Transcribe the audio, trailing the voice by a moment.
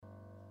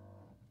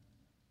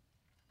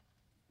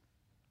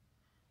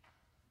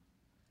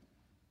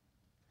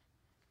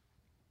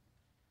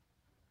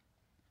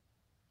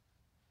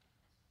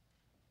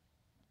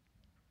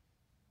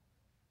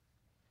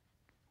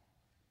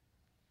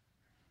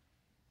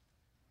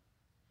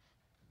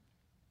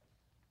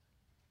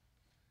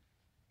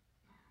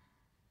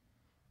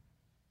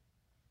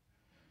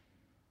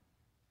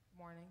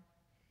Morning.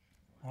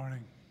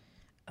 Morning.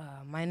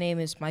 My name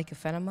is Micah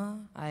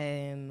Fenema. I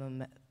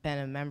am been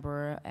a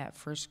member at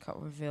First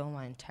Cutlerville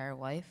my entire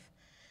life.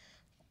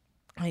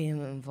 I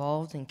am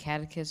involved in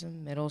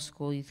catechism, middle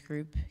school youth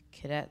group,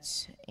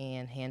 cadets,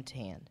 and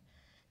hand-to-hand.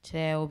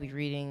 Today I will be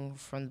reading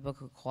from the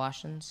book of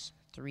Colossians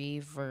 3,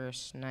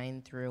 verse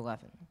 9 through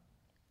 11.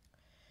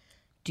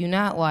 Do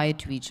not lie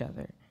to each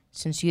other,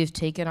 since you have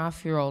taken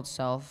off your old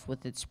self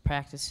with its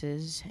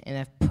practices and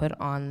have put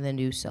on the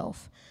new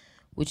self,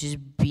 which is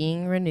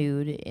being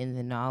renewed in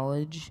the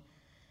knowledge,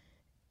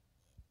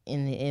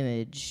 in the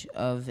image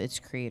of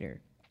its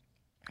creator.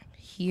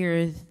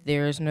 Here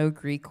there is no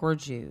Greek or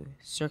Jew,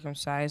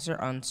 circumcised or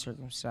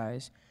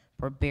uncircumcised,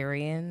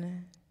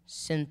 barbarian,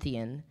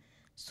 Scythian,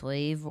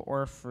 slave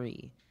or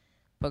free,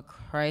 but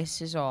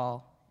Christ is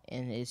all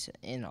and is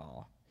in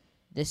all.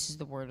 This is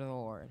the word of the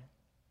Lord.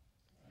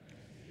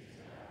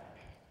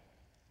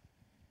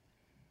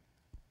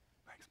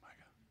 Thanks,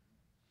 Micah.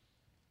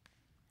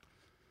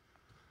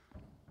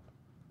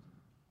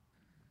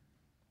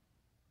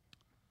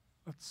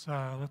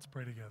 Let's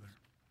pray together.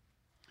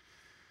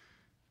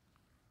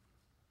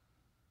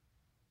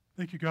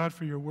 Thank you, God,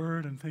 for your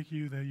word, and thank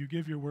you that you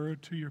give your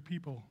word to your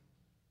people.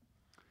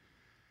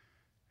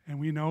 And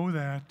we know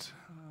that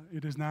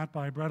it is not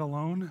by bread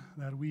alone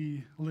that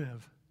we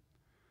live,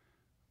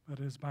 but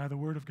it is by the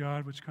word of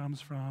God which comes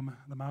from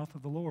the mouth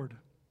of the Lord.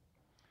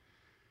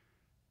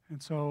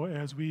 And so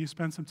as we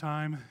spend some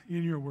time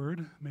in your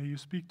word, may you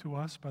speak to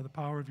us by the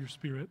power of your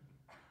Spirit.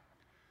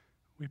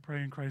 We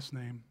pray in Christ's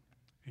name.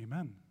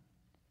 Amen.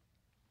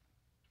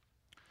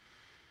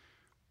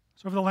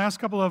 So over the last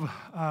couple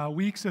of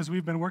weeks, as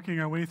we've been working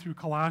our way through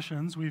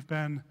Colossians, we've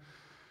been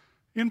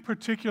in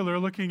particular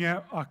looking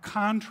at a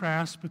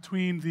contrast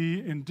between the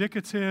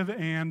indicative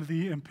and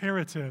the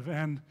imperative.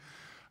 And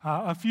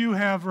a few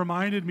have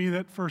reminded me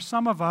that for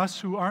some of us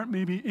who aren't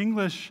maybe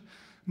English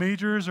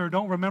majors or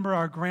don't remember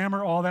our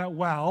grammar all that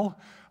well,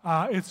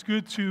 it's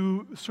good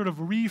to sort of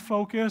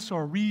refocus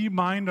or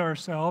remind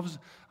ourselves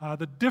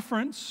the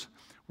difference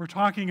we're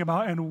talking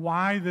about and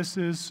why this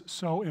is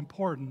so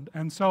important.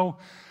 And so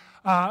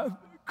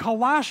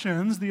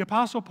Colossians, the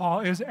Apostle Paul,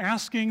 is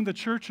asking the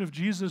Church of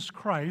Jesus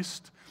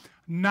Christ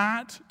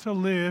not to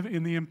live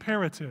in the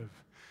imperative.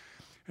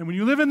 And when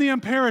you live in the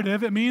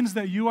imperative, it means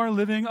that you are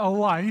living a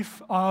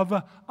life of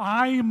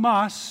I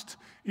must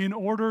in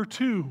order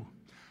to.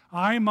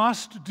 I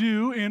must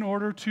do in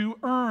order to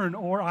earn,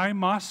 or I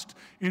must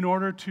in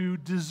order to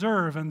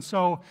deserve. And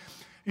so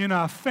in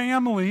a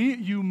family,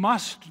 you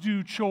must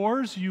do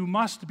chores, you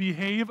must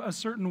behave a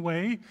certain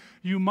way,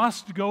 you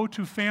must go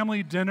to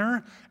family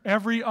dinner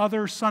every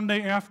other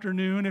Sunday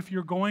afternoon if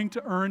you're going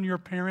to earn your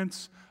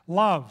parents'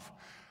 love.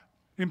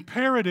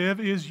 Imperative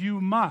is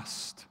you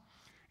must.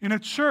 In a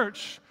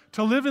church,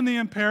 to live in the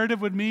imperative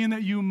would mean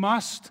that you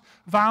must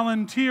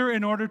volunteer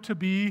in order to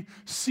be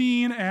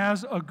seen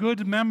as a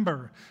good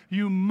member.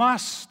 You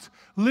must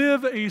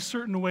live a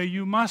certain way.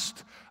 You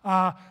must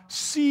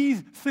see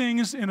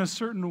things in a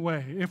certain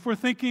way. If we're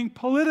thinking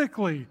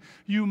politically,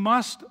 you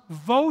must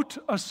vote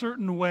a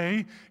certain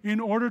way in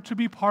order to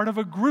be part of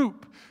a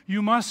group.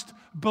 You must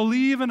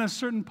believe in a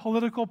certain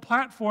political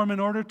platform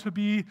in order to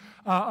be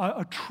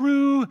a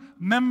true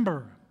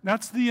member.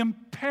 That's the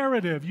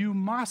imperative. You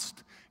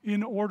must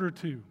in order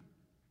to.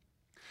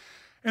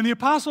 And the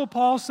Apostle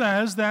Paul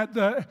says that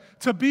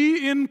to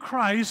be in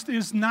Christ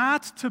is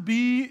not to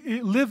be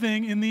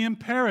living in the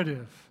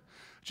imperative.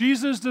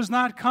 Jesus does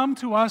not come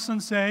to us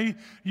and say,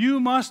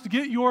 you must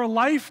get your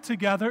life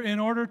together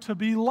in order to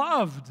be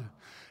loved.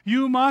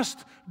 You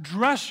must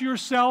dress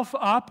yourself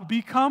up,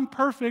 become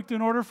perfect in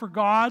order for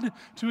God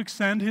to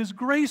extend His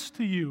grace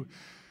to you.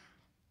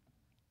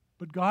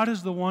 But God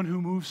is the one who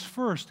moves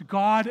first.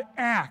 God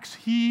acts.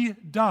 He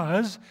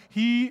does.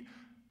 He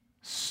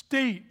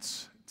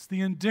states. It's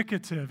the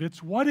indicative.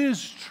 It's what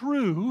is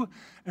true.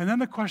 And then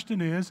the question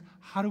is,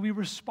 how do we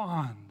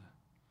respond?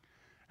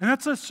 And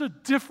that's such a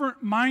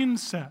different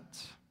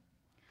mindset.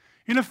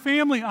 In a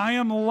family, I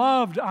am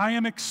loved, I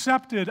am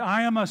accepted,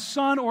 I am a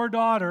son or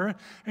daughter,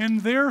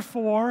 and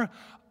therefore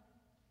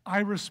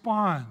I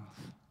respond.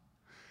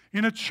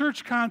 In a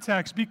church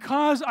context,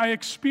 because I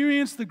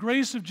experience the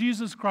grace of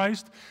Jesus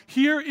Christ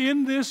here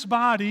in this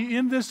body,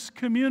 in this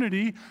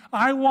community,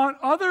 I want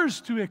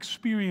others to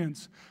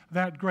experience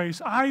that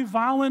grace. I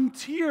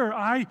volunteer.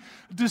 I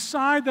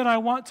decide that I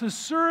want to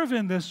serve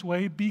in this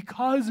way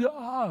because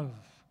of.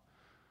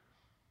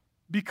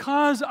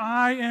 Because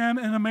I am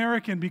an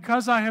American,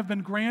 because I have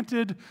been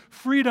granted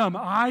freedom,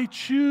 I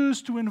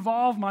choose to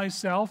involve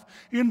myself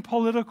in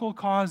political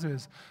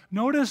causes.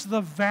 Notice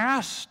the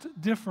vast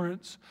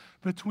difference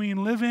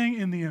between living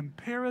in the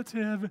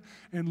imperative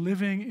and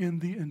living in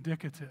the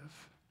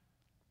indicative.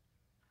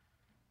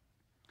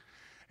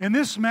 And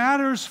this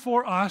matters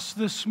for us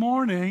this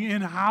morning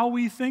in how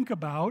we think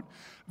about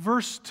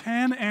verse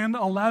 10 and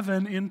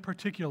 11 in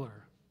particular.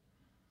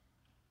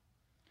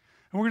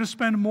 And we're going to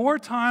spend more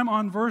time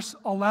on verse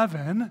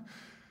 11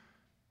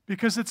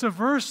 because it's a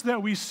verse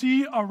that we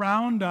see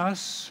around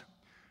us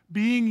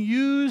being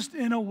used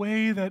in a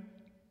way that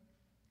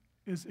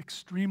is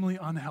extremely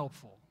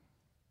unhelpful.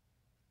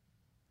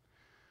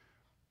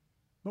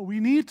 But we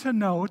need to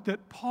note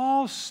that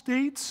Paul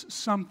states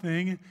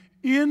something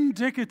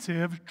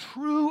indicative,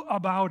 true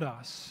about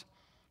us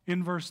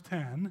in verse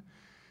 10,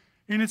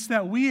 and it's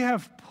that we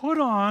have put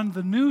on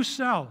the new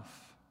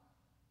self,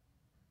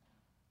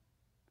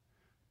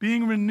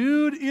 being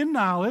renewed in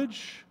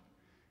knowledge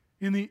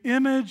in the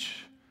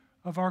image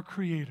of our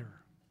Creator.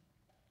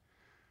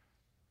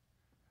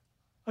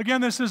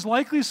 Again, this is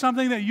likely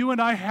something that you and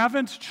I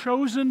haven't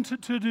chosen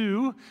to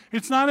do.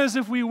 It's not as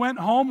if we went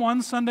home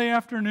one Sunday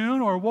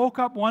afternoon or woke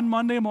up one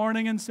Monday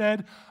morning and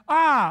said,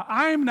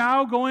 I'm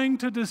now going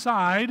to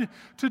decide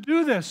to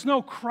do this.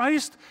 No,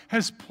 Christ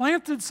has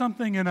planted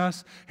something in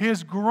us. He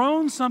has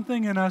grown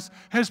something in us,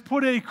 has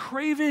put a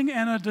craving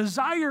and a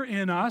desire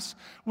in us,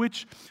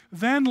 which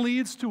then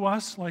leads to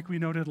us, like we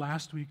noted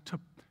last week, to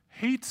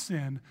hate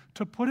sin,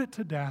 to put it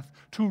to death,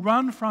 to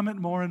run from it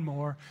more and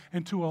more,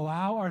 and to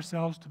allow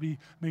ourselves to be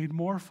made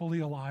more fully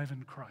alive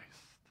in Christ.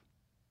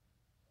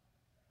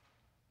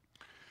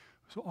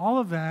 So all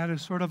of that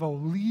is sort of a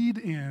lead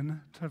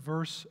in to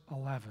verse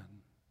 11.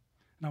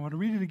 Now I want to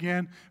read it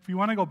again. If you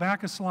want to go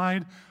back a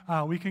slide,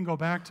 we can go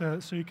back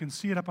to so you can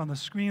see it up on the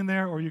screen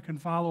there, or you can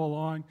follow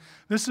along.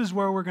 This is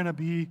where we're going to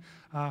be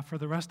for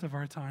the rest of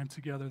our time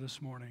together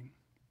this morning.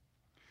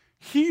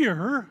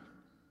 Here,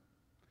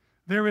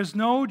 there is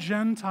no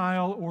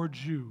Gentile or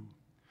Jew,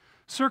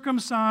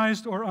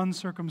 circumcised or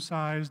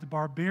uncircumcised,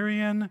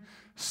 barbarian,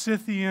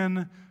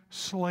 Scythian,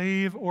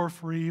 slave or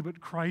free,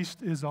 but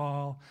Christ is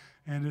all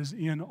and is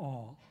in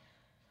all.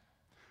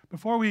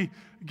 Before we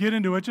get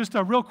into it, just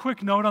a real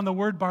quick note on the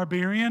word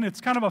barbarian. It's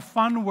kind of a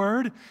fun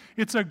word.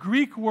 It's a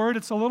Greek word.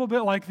 It's a little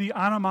bit like the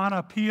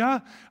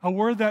onomatopoeia, a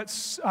word that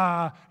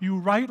you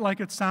write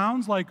like it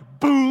sounds, like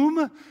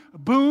boom.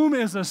 Boom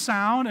is a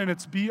sound, and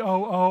it's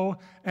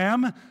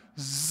B-O-O-M.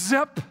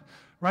 Zip,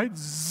 right?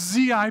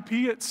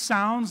 Z-I-P. It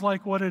sounds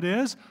like what it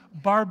is.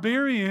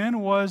 Barbarian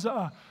was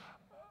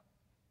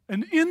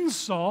an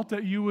insult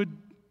that you would,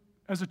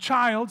 as a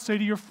child, say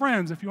to your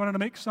friends. If you wanted to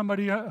make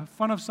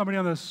fun of somebody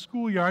on the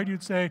schoolyard,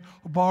 you'd say,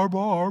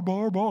 barbar,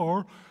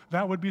 barbar.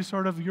 That would be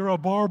sort of, you're a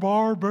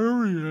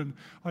barbarian.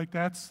 Like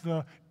that's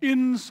the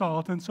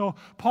insult. And so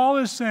Paul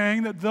is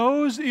saying that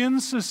those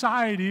in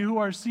society who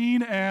are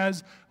seen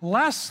as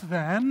less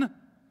than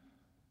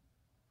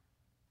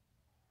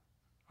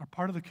are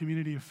part of the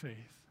community of faith.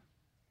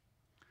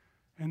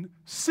 And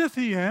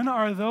Scythian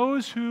are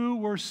those who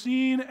were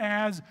seen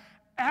as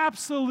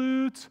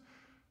absolute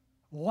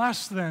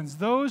less thans,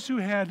 those who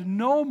had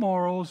no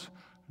morals,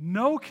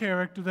 no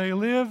character. They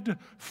lived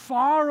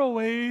far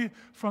away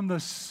from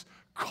the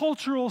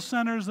cultural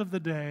centers of the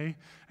day.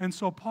 And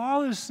so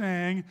Paul is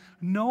saying,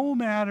 no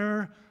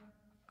matter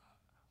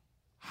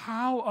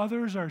how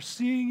others are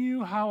seeing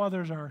you, how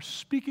others are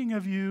speaking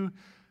of you,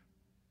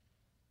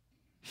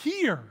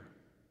 here,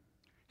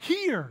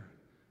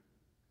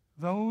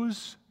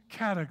 those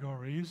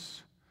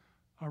categories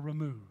are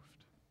removed.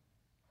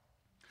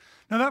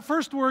 Now that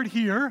first word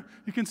here,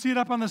 you can see it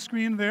up on the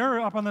screen there, or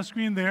up on the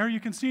screen there.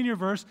 You can see in your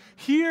verse,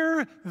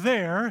 here,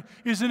 there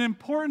is an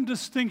important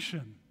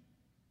distinction.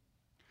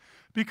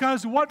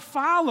 Because what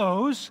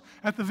follows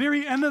at the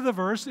very end of the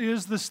verse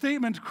is the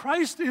statement,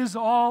 Christ is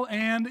all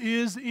and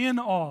is in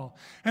all.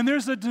 And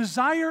there's a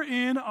desire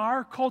in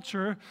our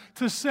culture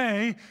to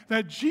say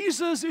that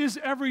Jesus is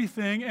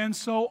everything, and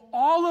so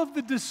all of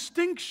the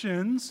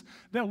distinctions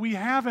that we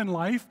have in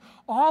life,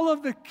 all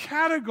of the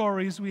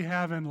categories we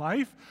have in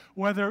life,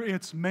 whether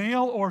it's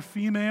male or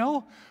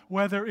female,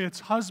 whether it's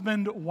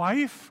husband,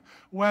 wife,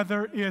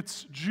 whether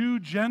it's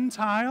Jew,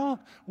 Gentile,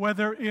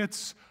 whether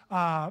it's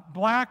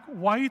black,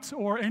 white,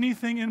 or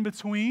anything in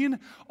between,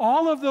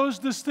 all of those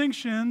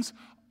distinctions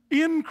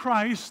in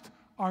Christ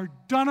are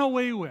done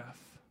away with.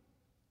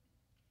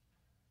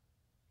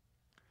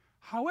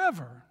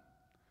 However,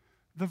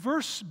 the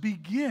verse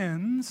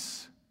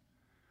begins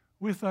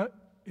with an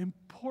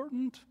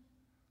important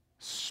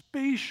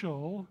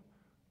spatial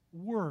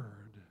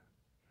word.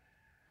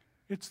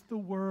 It's the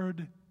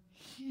word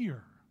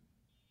here.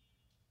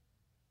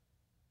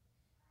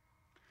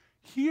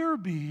 Here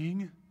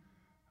being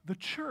the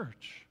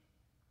church.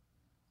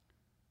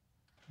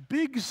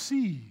 Big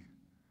C,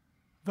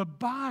 the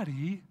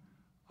body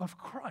of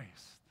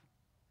Christ.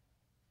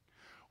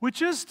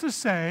 Which is to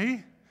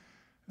say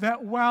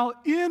that while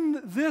in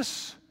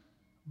this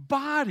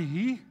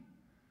body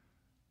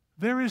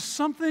there is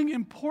something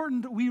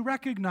important that we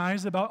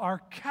recognize about our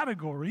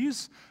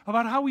categories,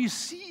 about how we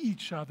see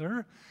each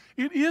other,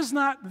 it is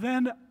not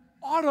then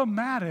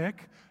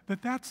automatic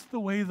that that's the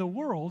way the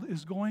world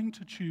is going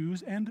to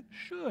choose and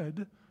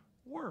should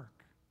work.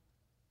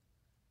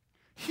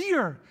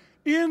 Here,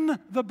 in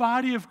the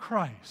body of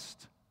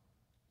Christ,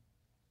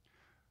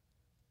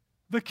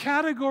 the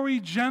category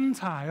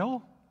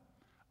Gentile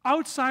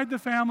outside the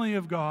family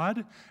of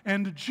God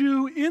and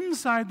Jew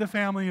inside the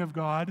family of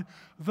God,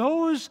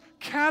 those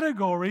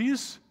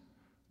categories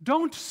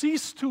don't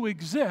cease to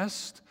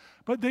exist,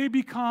 but they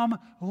become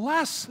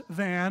less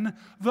than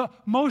the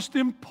most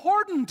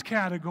important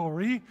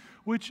category,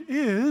 which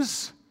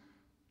is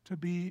to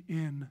be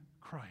in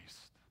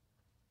Christ.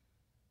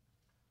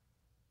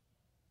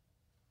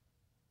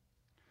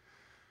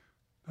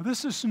 Now,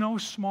 this is no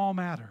small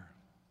matter.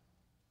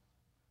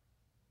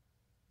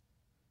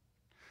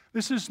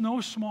 This is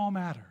no small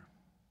matter.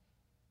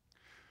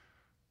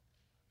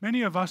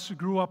 Many of us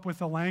grew up with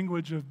the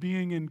language of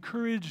being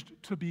encouraged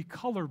to be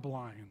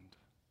colorblind.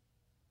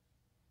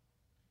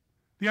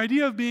 The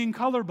idea of being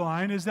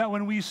colorblind is that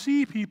when we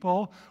see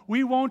people,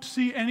 we won't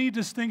see any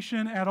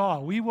distinction at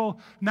all. We will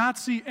not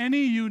see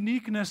any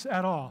uniqueness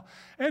at all.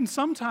 And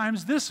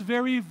sometimes this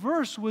very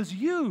verse was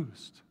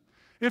used.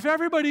 If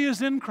everybody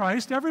is in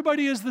Christ,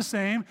 everybody is the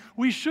same,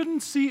 we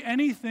shouldn't see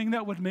anything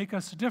that would make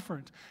us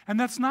different. And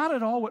that's not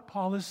at all what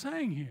Paul is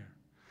saying here.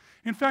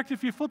 In fact,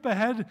 if you flip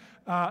ahead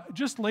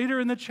just later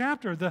in the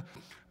chapter,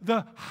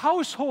 the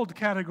household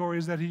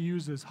categories that he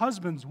uses,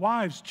 husbands,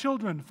 wives,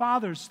 children,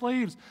 fathers,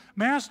 slaves,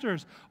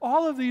 masters,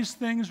 all of these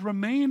things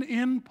remain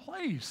in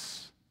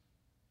place.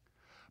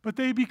 But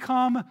they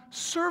become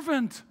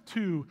servant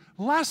to,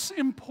 less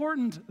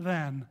important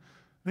than.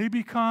 They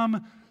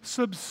become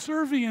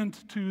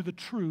subservient to the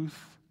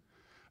truth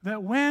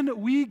that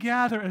when we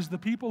gather as the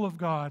people of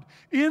God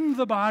in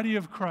the body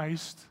of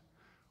Christ,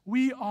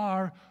 we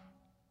are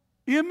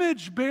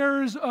image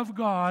bearers of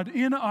God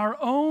in our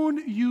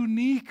own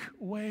unique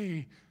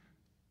way.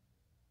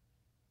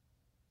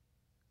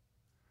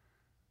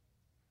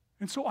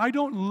 And so I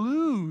don't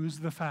lose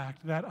the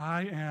fact that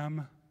I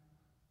am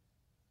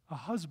a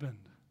husband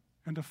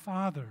and a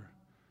father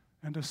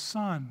and a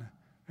son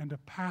and a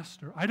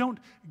pastor. I don't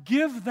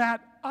give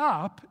that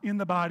up in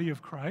the body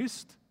of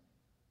Christ.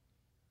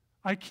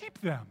 I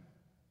keep them.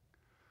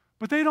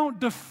 But they don't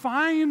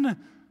define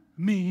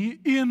me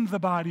in the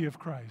body of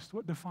Christ.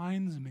 What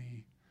defines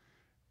me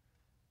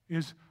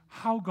is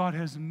how God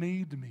has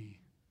made me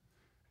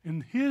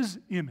in His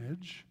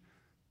image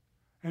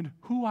and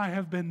who I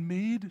have been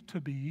made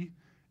to be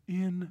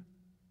in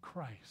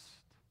Christ.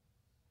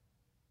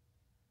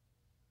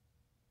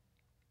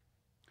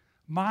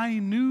 My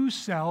new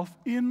self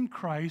in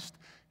Christ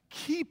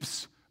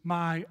keeps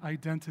my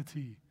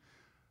identity,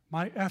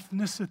 my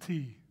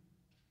ethnicity,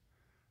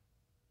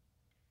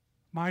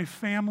 my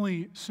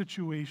family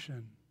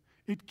situation.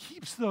 It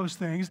keeps those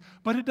things,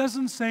 but it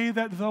doesn't say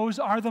that those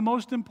are the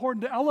most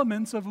important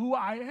elements of who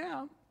I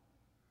am.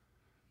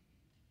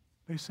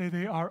 They say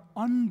they are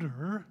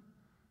under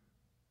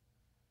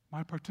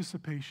my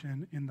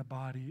participation in the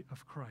body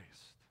of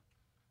Christ.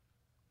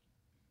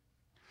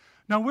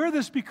 Now, where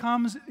this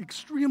becomes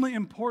extremely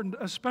important,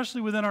 especially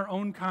within our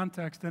own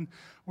context, and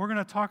we're going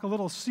to talk a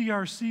little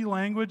CRC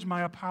language.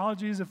 My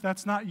apologies if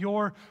that's not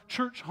your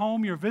church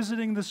home you're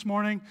visiting this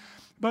morning.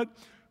 But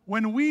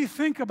when we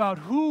think about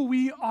who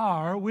we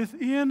are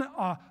within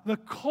the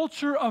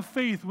culture of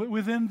faith,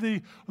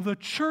 within the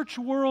church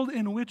world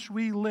in which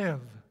we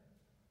live,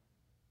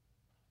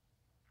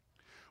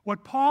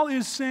 what Paul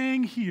is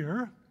saying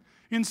here,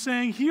 in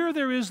saying, here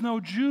there is no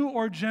Jew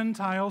or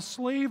Gentile,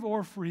 slave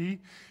or free,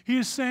 he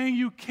is saying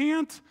you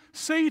can't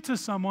say to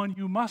someone,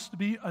 you must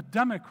be a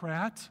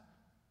Democrat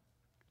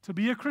to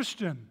be a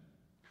Christian,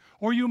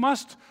 or you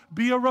must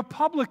be a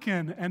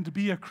Republican and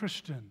be a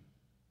Christian.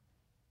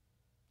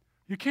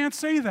 You can't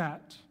say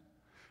that,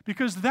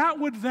 because that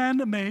would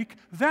then make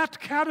that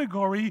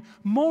category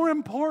more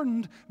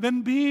important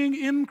than being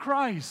in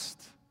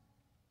Christ.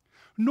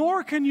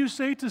 Nor can you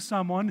say to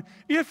someone,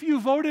 if you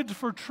voted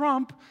for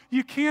Trump,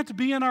 you can't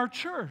be in our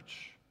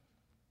church.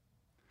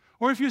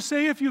 Or if you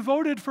say if you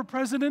voted for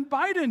President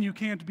Biden, you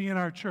can't be in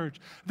our church.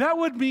 That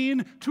would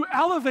mean to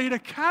elevate a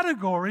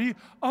category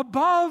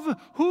above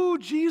who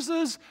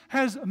Jesus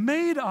has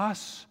made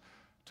us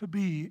to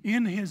be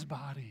in His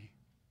body.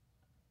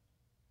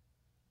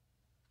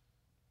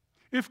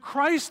 If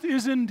Christ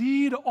is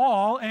indeed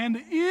all and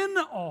in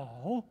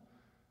all,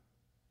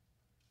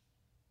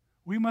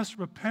 we must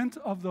repent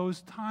of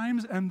those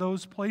times and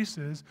those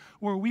places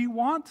where we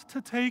want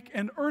to take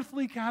an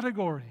earthly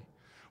category,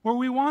 where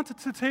we want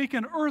to take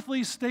an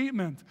earthly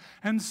statement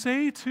and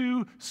say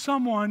to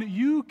someone,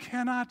 you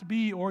cannot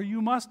be or you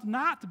must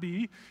not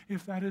be,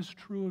 if that is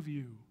true of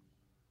you.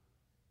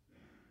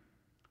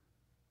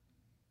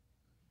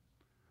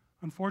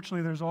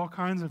 Unfortunately, there's all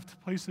kinds of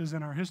places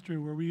in our history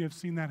where we have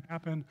seen that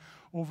happen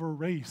over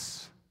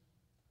race.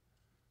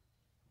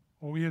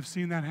 Or we have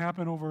seen that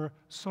happen over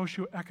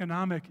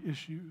socioeconomic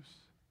issues.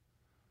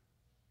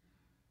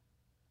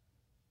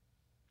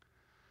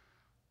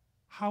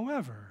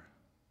 However,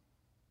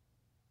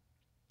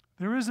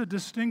 there is a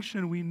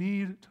distinction we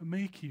need to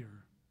make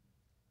here.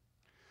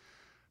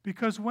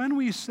 Because when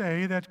we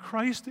say that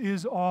Christ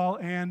is all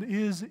and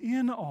is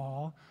in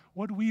all,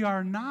 what we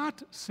are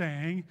not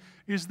saying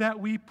is that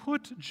we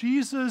put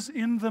Jesus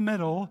in the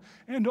middle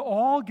and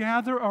all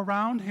gather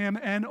around Him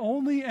and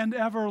only and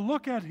ever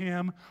look at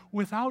Him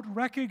without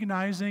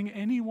recognizing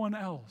anyone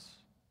else.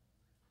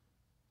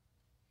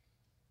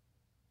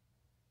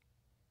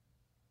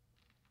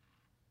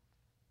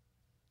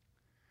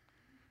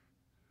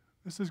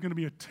 This is going to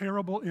be a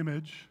terrible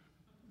image,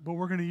 but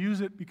we're going to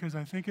use it because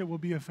I think it will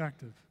be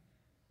effective.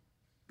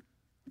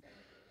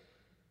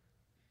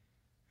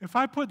 If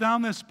I put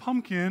down this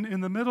pumpkin in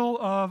the middle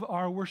of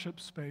our worship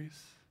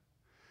space,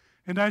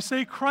 and I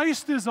say,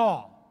 Christ is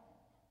all.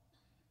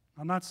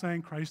 I'm not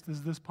saying Christ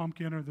is this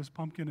pumpkin or this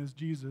pumpkin is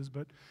Jesus,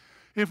 but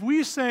if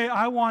we say,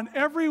 I want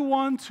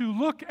everyone to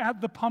look at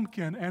the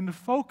pumpkin and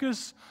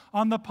focus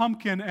on the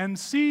pumpkin and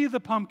see the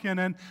pumpkin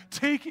and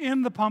take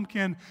in the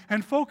pumpkin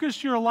and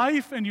focus your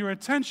life and your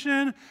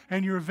attention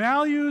and your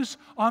values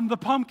on the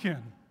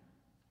pumpkin.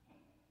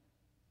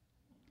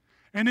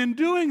 And in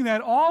doing that,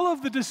 all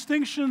of the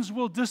distinctions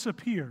will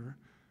disappear.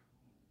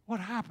 What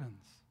happens?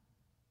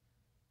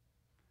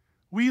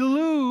 We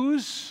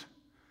lose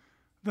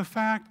the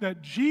fact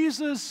that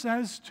Jesus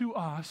says to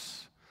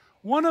us,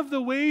 one of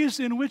the ways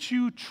in which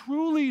you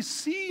truly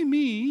see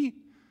me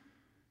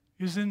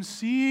is in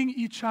seeing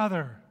each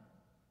other.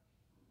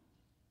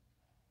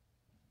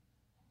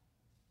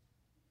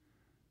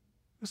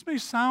 This may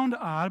sound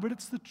odd, but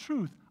it's the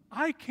truth.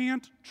 I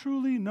can't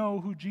truly know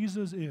who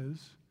Jesus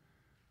is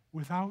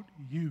without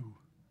you.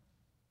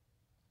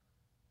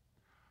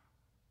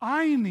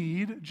 I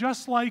need,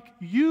 just like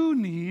you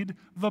need,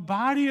 the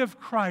body of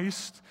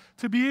Christ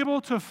to be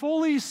able to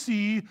fully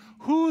see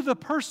who the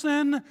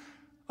person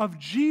of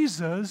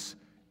Jesus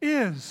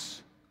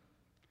is.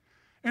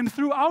 And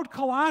throughout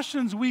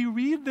Colossians, we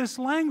read this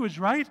language,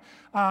 right?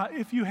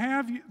 If you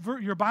have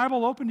your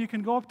Bible open, you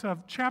can go up to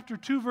chapter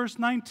 2, verse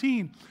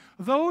 19.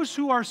 Those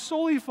who are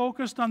solely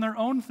focused on their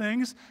own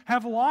things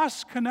have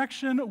lost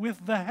connection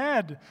with the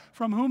head,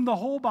 from whom the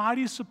whole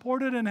body,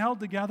 supported and held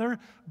together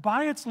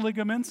by its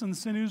ligaments and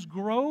sinews,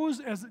 grows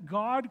as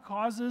God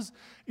causes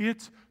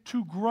it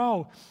to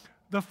grow.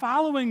 The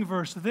following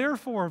verse,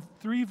 therefore,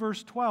 3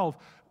 verse 12,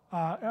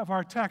 of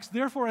our text,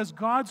 therefore, as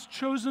God's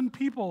chosen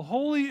people,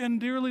 holy and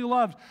dearly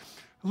loved,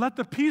 let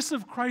the peace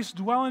of Christ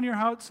dwell in your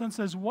hearts, since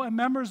as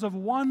members of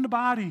one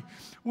body.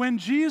 When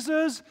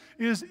Jesus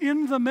is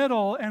in the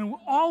middle and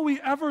all we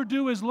ever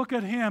do is look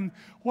at him,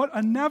 what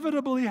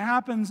inevitably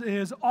happens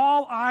is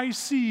all I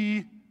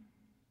see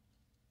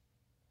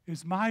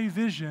is my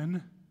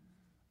vision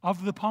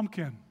of the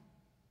pumpkin.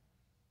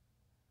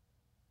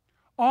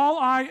 All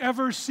I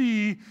ever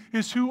see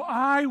is who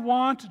I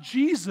want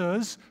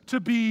Jesus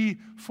to be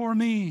for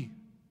me.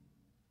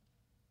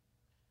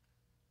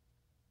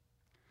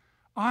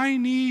 I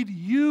need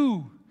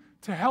you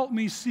to help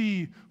me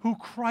see who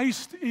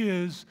Christ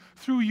is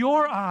through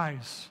your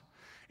eyes.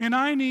 And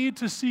I need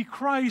to see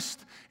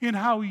Christ in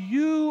how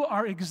you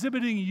are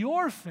exhibiting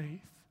your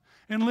faith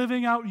and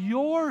living out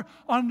your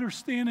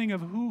understanding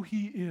of who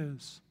he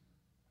is.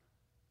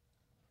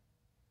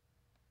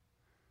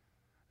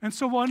 And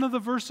so one of the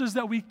verses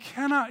that we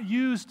cannot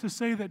use to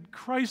say that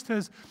Christ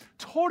has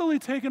totally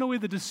taken away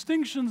the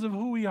distinctions of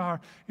who we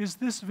are is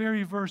this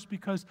very verse,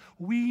 because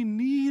we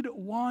need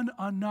one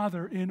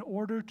another in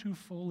order to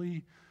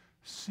fully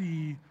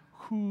see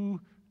who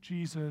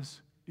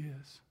Jesus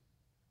is.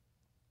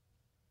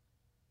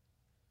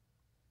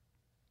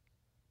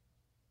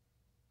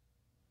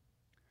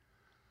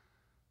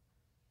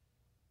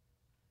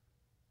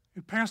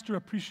 In pastor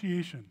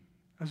appreciation,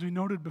 as we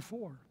noted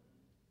before,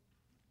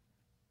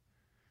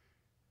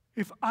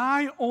 if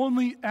I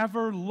only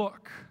ever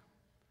look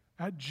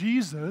at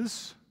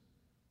Jesus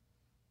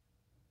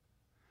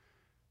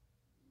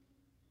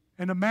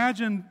and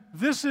imagine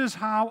this is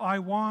how I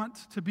want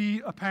to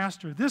be a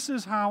pastor, this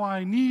is how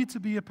I need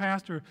to be a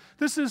pastor,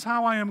 this is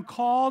how I am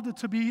called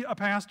to be a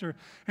pastor,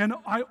 and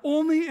I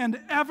only and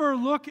ever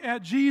look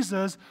at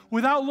Jesus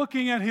without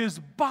looking at his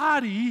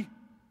body,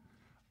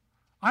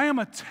 I am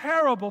a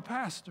terrible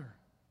pastor.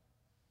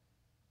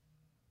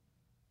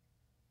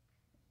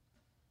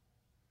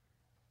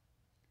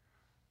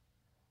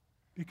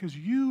 Because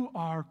you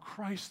are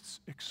Christ's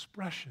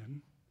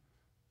expression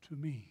to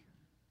me.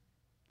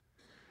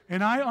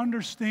 And I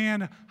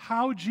understand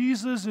how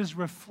Jesus is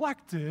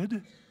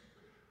reflected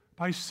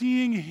by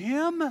seeing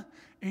him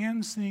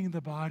and seeing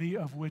the body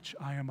of which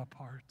I am a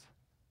part.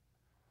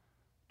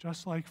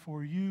 Just like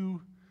for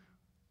you,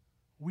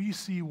 we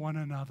see one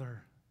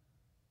another.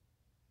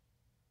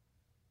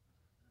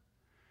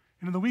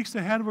 And in the weeks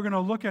ahead, we're going to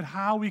look at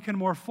how we can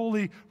more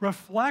fully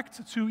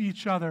reflect to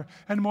each other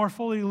and more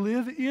fully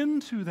live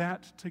into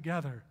that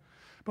together.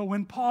 But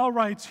when Paul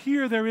writes,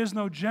 here there is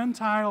no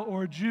Gentile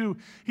or Jew,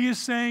 he is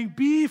saying,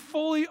 be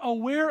fully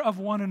aware of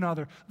one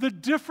another, the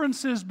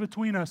differences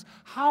between us,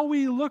 how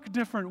we look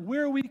different,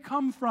 where we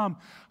come from,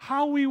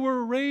 how we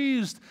were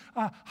raised,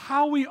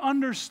 how we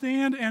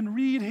understand and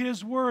read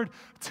his word.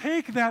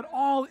 Take that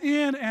all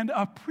in and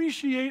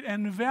appreciate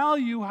and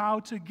value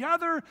how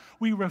together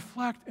we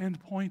reflect and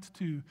point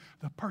to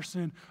the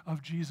person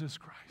of Jesus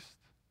Christ.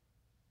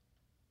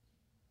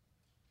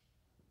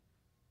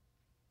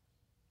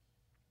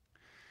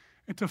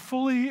 And to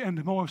fully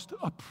and most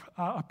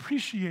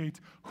appreciate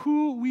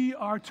who we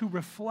are to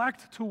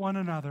reflect to one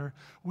another,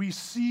 we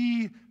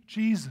see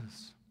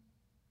Jesus.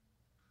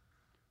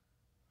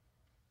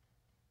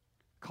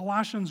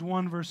 Colossians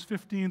 1, verse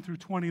 15 through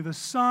 20, the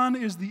Son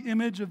is the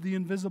image of the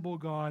invisible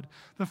God,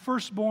 the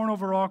firstborn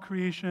over all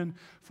creation,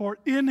 for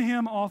in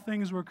him all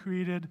things were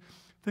created,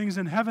 things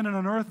in heaven and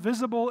on earth,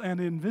 visible and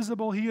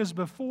invisible. He is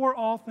before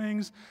all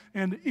things,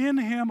 and in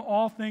him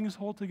all things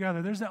hold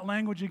together. There's that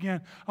language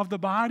again of the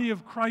body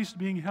of Christ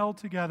being held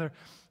together.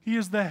 He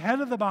is the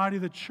head of the body,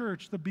 the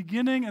church, the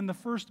beginning and the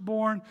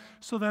firstborn,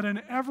 so that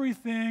in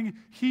everything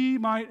he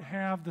might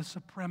have the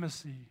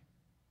supremacy.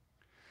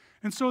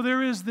 And so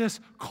there is this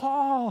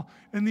call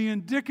and the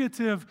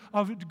indicative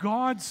of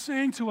God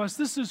saying to us,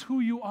 this is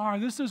who you are.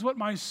 This is what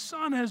my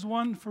Son has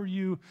won for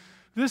you.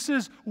 This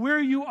is where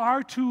you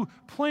are to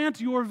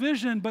plant your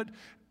vision. But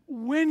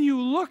when you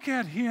look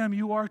at him,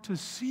 you are to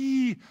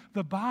see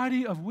the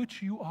body of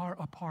which you are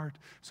a part,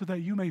 so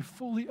that you may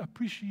fully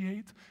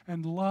appreciate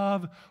and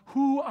love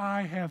who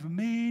I have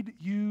made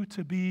you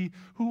to be,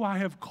 who I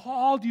have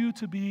called you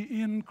to be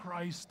in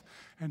Christ,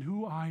 and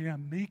who I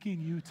am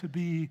making you to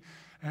be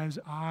as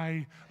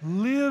I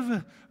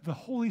live the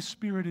Holy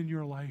Spirit in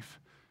your life.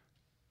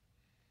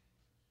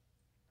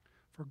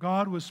 For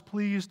God was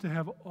pleased to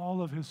have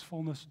all of his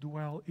fullness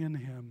dwell in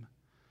him,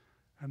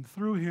 and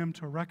through him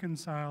to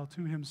reconcile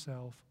to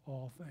himself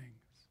all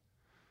things.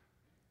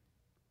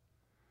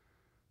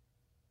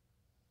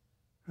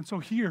 And so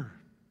here,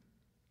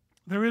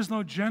 there is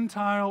no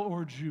Gentile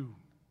or Jew,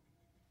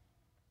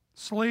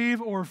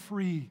 slave or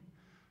free,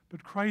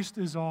 but Christ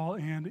is all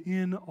and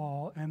in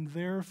all, and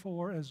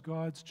therefore, as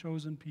God's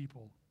chosen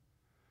people,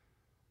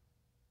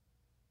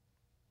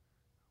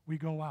 we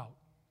go out.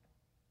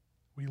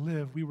 We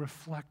live, we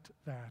reflect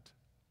that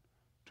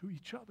to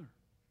each other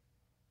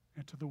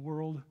and to the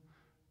world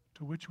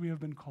to which we have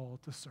been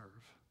called to serve.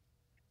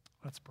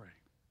 Let's pray.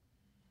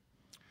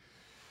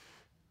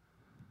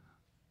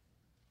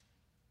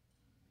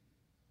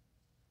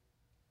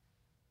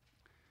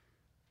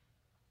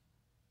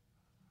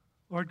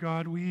 Lord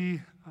God,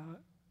 we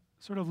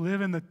sort of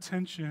live in the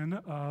tension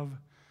of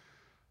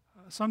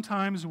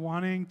sometimes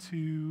wanting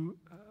to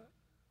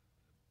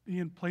be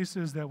in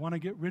places that want to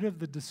get rid of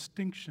the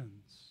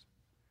distinctions.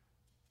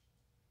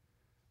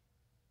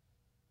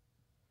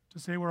 To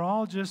say we're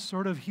all just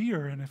sort of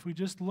here, and if we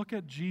just look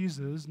at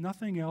Jesus,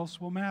 nothing else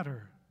will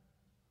matter.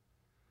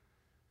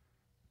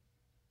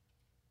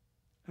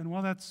 And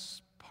while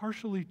that's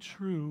partially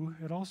true,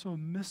 it also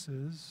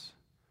misses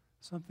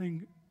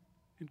something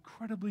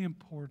incredibly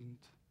important.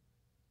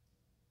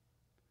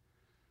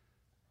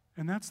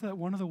 And that's that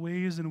one of the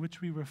ways in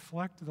which we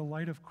reflect the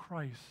light of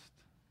Christ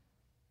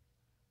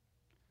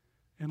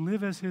and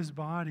live as his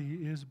body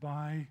is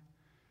by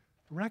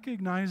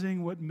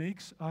recognizing what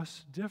makes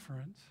us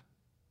different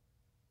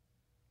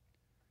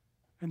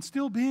and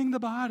still being the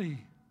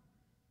body.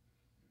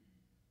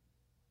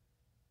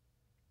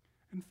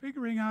 And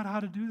figuring out how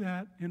to do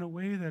that in a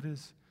way that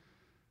is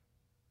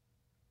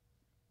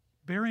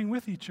bearing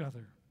with each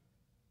other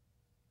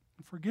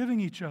and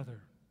forgiving each other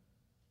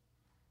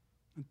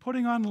and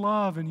putting on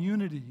love and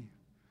unity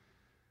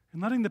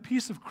and letting the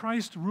peace of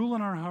Christ rule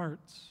in our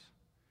hearts.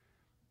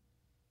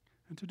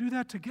 And to do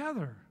that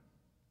together.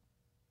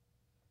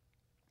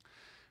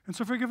 And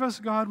so forgive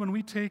us, God, when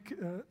we take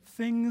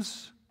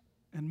things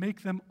and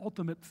make them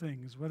ultimate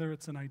things, whether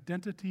it's an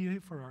identity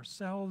for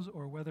ourselves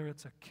or whether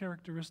it's a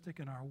characteristic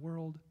in our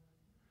world.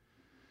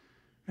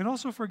 And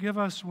also forgive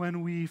us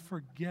when we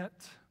forget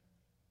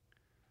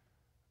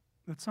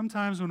that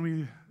sometimes when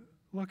we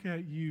look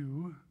at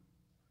you,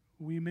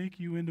 we make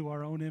you into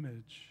our own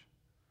image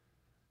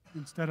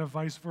instead of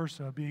vice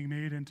versa, being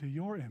made into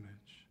your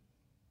image.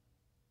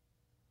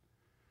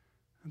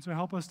 And so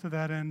help us to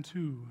that end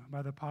too,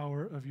 by the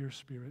power of your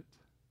Spirit.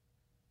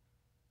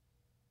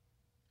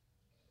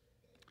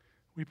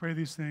 We pray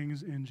these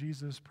things in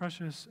Jesus'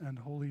 precious and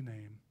holy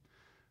name.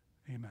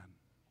 Amen.